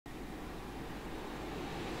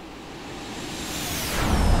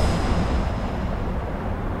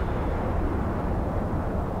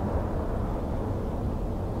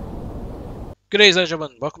Good day, ladies and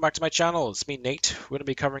gentlemen. Welcome back to my channel. It's me, Nate. We're going to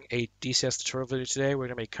be covering a DCS tutorial video today. We're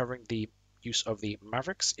going to be covering the use of the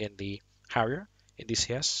Mavericks in the Harrier in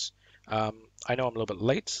DCS. I know I'm a little bit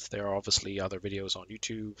late. There are obviously other videos on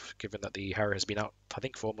YouTube, given that the Harrier has been out, I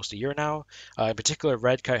think, for almost a year now. In particular,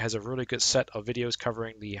 Redkite has a really good set of videos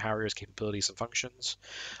covering the Harrier's capabilities and functions.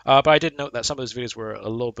 But I did note that some of those videos were a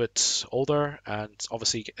little bit older, and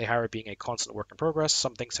obviously, the Harrier being a constant work in progress,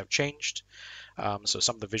 some things have changed. So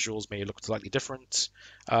some of the visuals may look slightly different,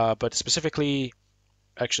 but specifically,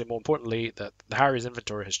 actually more importantly, that the Harrier's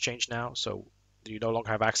inventory has changed now. So you no longer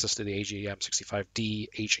have access to the AGM65D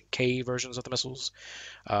H and K versions of the missiles.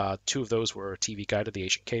 Two of those were TV guided, the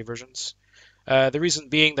H and K versions. The reason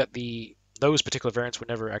being that those particular variants were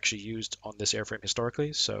never actually used on this airframe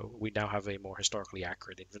historically, so we now have a more historically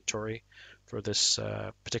accurate inventory for this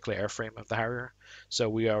particular airframe of the Harrier. So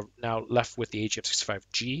we are now left with the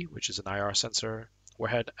AGM65G, which is an IR sensor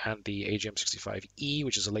warhead, and the AGM65E,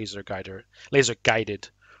 which is a laser guided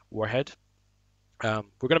warhead.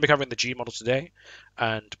 We're going to be covering the G model today,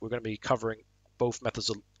 and we're going to be covering both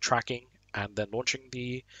methods of tracking and then launching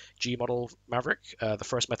the G model Maverick. The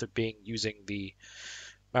first method being using the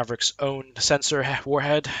Maverick's own sensor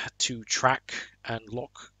warhead to track and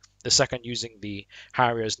lock. The second using the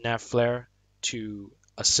Harrier's NAVFLIR to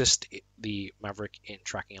assist the Maverick in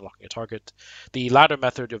tracking and locking a target. The latter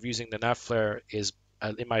method of using the NAVFLIR is,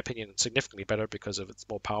 in my opinion, significantly better because of its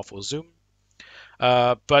more powerful zoom.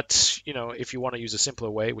 But if you want to use a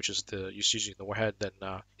simpler way, which is using the warhead, then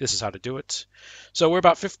this is how to do it. So we're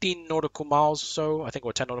about 15 nautical miles or so, I think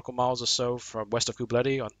we're 10 nautical miles or so from west of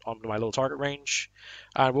Kubledi on my little target range,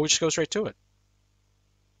 and we'll just go straight to it.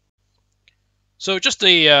 So just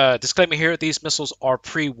a disclaimer here, these missiles are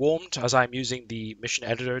pre-warmed as I'm using the mission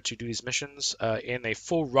editor to do these missions. In a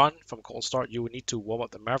full run from cold start, you will need to warm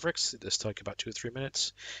up the Mavericks. This takes about 2 or 3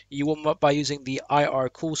 minutes. You warm them up by using the IR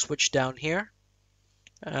cool switch down here,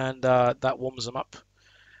 and that warms them up.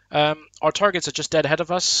 Our targets are just dead ahead of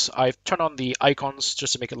us. I've turned on the icons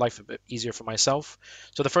just to make life a bit easier for myself.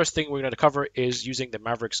 So the first thing we're going to cover is using the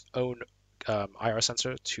Maverick's own IR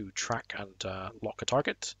sensor to track and lock a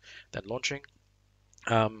target, then launching.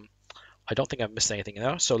 I don't think I've missed anything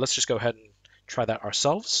there, so let's just go ahead and try that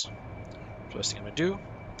ourselves. First thing I'm going to do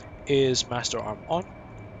is master arm on,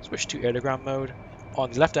 switch to air to ground mode. On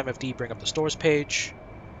the left MFD, bring up the stores page.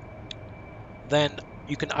 Then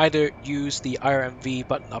you can either use the IRMV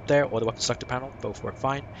button up there or the weapon selector panel, both work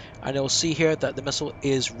fine. And you'll see here that the missile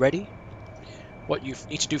is ready. What you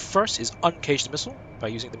need to do first is uncage the missile by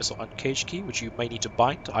using the missile uncage key, which you may need to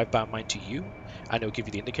bind. I've bound mine to U, and it will give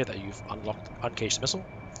you the indicator that you've uncaged the missile.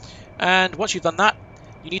 And once you've done that,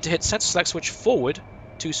 you need to hit sensor select switch forward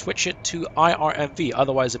to switch it to IRMV,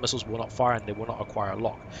 otherwise the missiles will not fire and they will not acquire a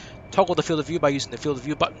lock. Toggle the field of view by using the field of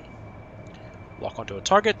view button. Lock onto a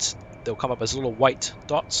target. They'll come up as little white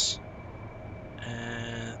dots,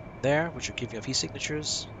 and there, which will give you heat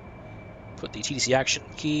signatures. Put the TDC action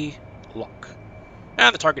key, lock,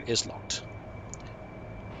 and the target is locked.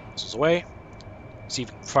 Missiles away. See if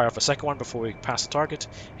we can fire off a second one before we pass the target.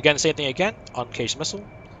 Again, the same thing again. Uncage the missile.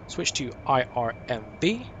 Switch to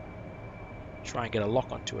IRMV. Try and get a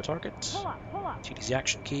lock onto a target. TDC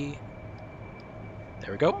action key.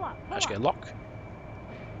 There we go. Managed to get a lock.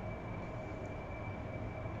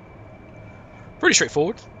 Pretty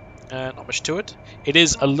straightforward, and not much to it. It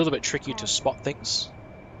is a little bit tricky to spot things.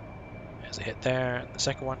 There's a hit there, and the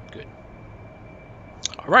second one, good.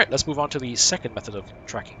 Alright, let's move on to the second method of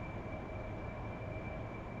tracking.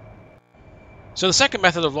 So the second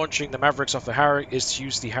method of launching the Mavericks off the Harrier is to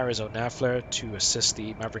use the Harrier's own NAVFLIR to assist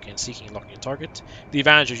the Maverick in seeking and locking a target. The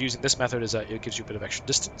advantage of using this method is that it gives you a bit of extra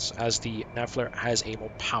distance, as the NAVFLIR has a more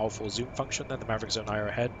powerful zoom function than the Maverick's own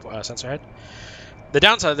IR sensor head. The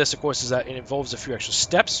downside of this, of course, is that it involves a few extra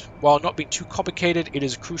steps. While not being too complicated, it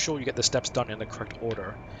is crucial you get the steps done in the correct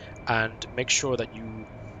order and make sure that you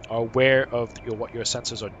are aware of what your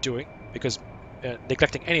sensors are doing, because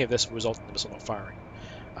neglecting any of this will result in the missile not firing.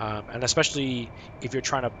 And especially if you're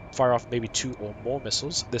trying to fire off maybe 2 or more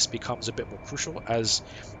missiles, this becomes a bit more crucial, as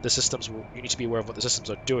the systems you need to be aware of what the systems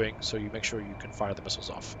are doing, so you make sure you can fire the missiles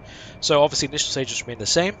off. So obviously initial stages remain the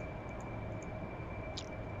same.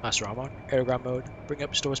 Master arm on, air to ground mode, bring up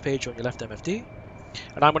your stores page on your left MFD,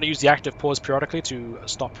 and I'm going to use the active pause periodically to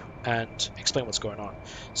stop and explain what's going on.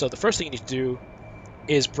 So the first thing you need to do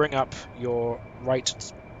is bring up your right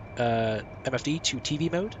MFD to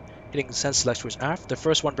TV mode, hitting sensor select switch aft. The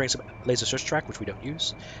first one brings up laser search track, which we don't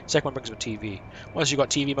use. Second one brings up TV. Once you've got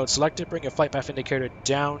TV mode selected, bring your flight path indicator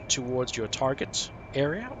down towards your target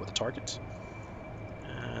area, or the target,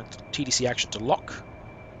 and TDC action to lock.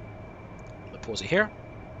 Pause it here.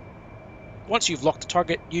 once you've locked the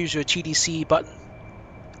target, use your TDC button,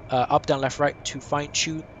 up, down, left, right, to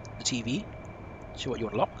fine-tune the TV to what you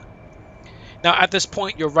want to lock. Now, at this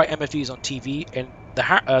point, your right MFD is on TV, and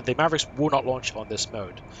the Mavericks will not launch on this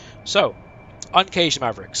mode. So, uncage the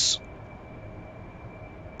Mavericks.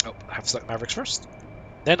 Oh, I have to select Mavericks first.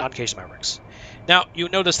 Then uncage the Mavericks. Now, you'll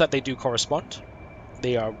notice that they do correspond.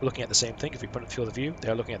 They are looking at the same thing. If we put it in field of view, they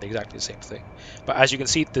are looking at exactly the same thing. But as you can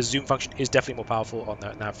see, the zoom function is definitely more powerful on the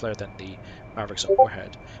NAVFLIR than the Mavericks on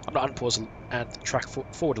Warhead. I'm going to unpause and track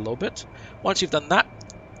forward a little bit. Once you've done that,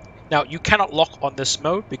 now you cannot lock on this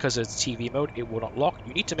mode because it's TV mode. It will not lock.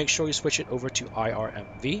 You need to make sure you switch it over to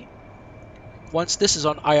IRMV. Once this is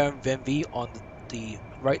on IRMV on the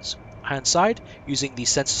right hand side, using the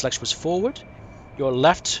sensor select switch forward, your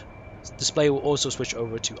left display will also switch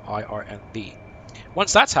over to IRMV.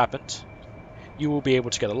 Once that's happened, you will be able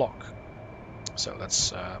to get a lock. So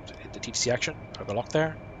that's the TTC action. I've got a lock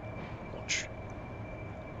there. Launch.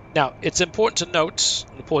 Now, it's important to note,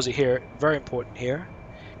 I'm going to pause it here, very important here,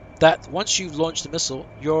 that once you've launched the missile,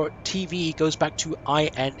 your TV goes back to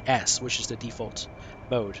INS, which is the default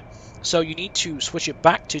mode. So you need to switch it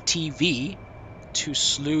back to TV to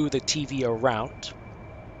slew the TV around.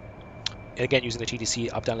 Again, using the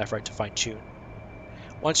TDC up, down, left, right to fine-tune.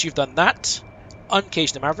 Once you've done that,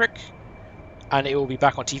 uncage the Maverick, and it will be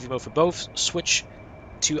back on TV mode for both. Switch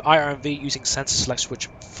to IRMV using sensor select switch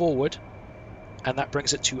forward, and that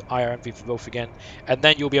brings it to IRMV for both again. And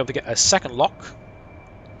then you'll be able to get a second lock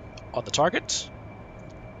on the target.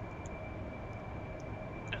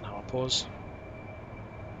 And now I'll pause.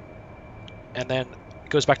 And then it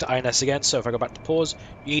goes back to INS again. So if I go back to pause,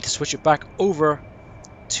 you need to switch it back over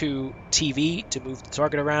to TV to move the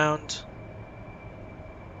target around.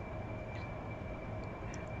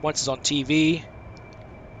 Once it's on TV,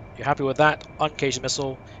 you're happy with that, uncage the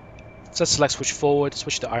missile, set select switch forward,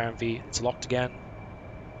 switch to IRMV, it's locked again.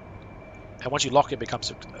 And once you lock it, it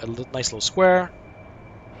becomes a nice little square.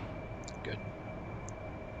 Good.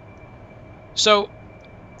 So,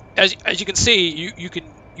 as you can see,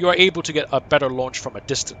 you are able to get a better launch from a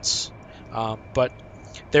distance. But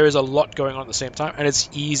there is a lot going on at the same time, and it's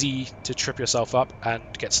easy to trip yourself up and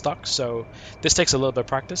get stuck. So this takes a little bit of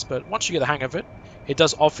practice, but once you get the hang of it, it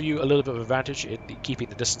does offer you a little bit of advantage in keeping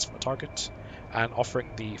the distance from the target and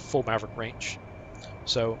offering the full Maverick range.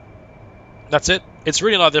 So that's it. It's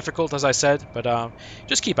really not difficult, as I said, but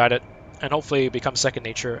just keep at it, and hopefully it becomes second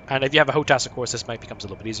nature. And if you have a HOTAS, of course, this might become a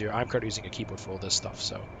little bit easier. I'm currently using a keyboard for all this stuff.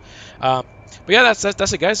 So, but yeah, that's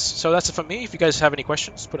it, guys. So that's it from me. If you guys have any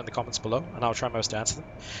questions, put it in the comments below, and I'll try my best to answer them.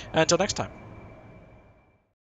 And until next time.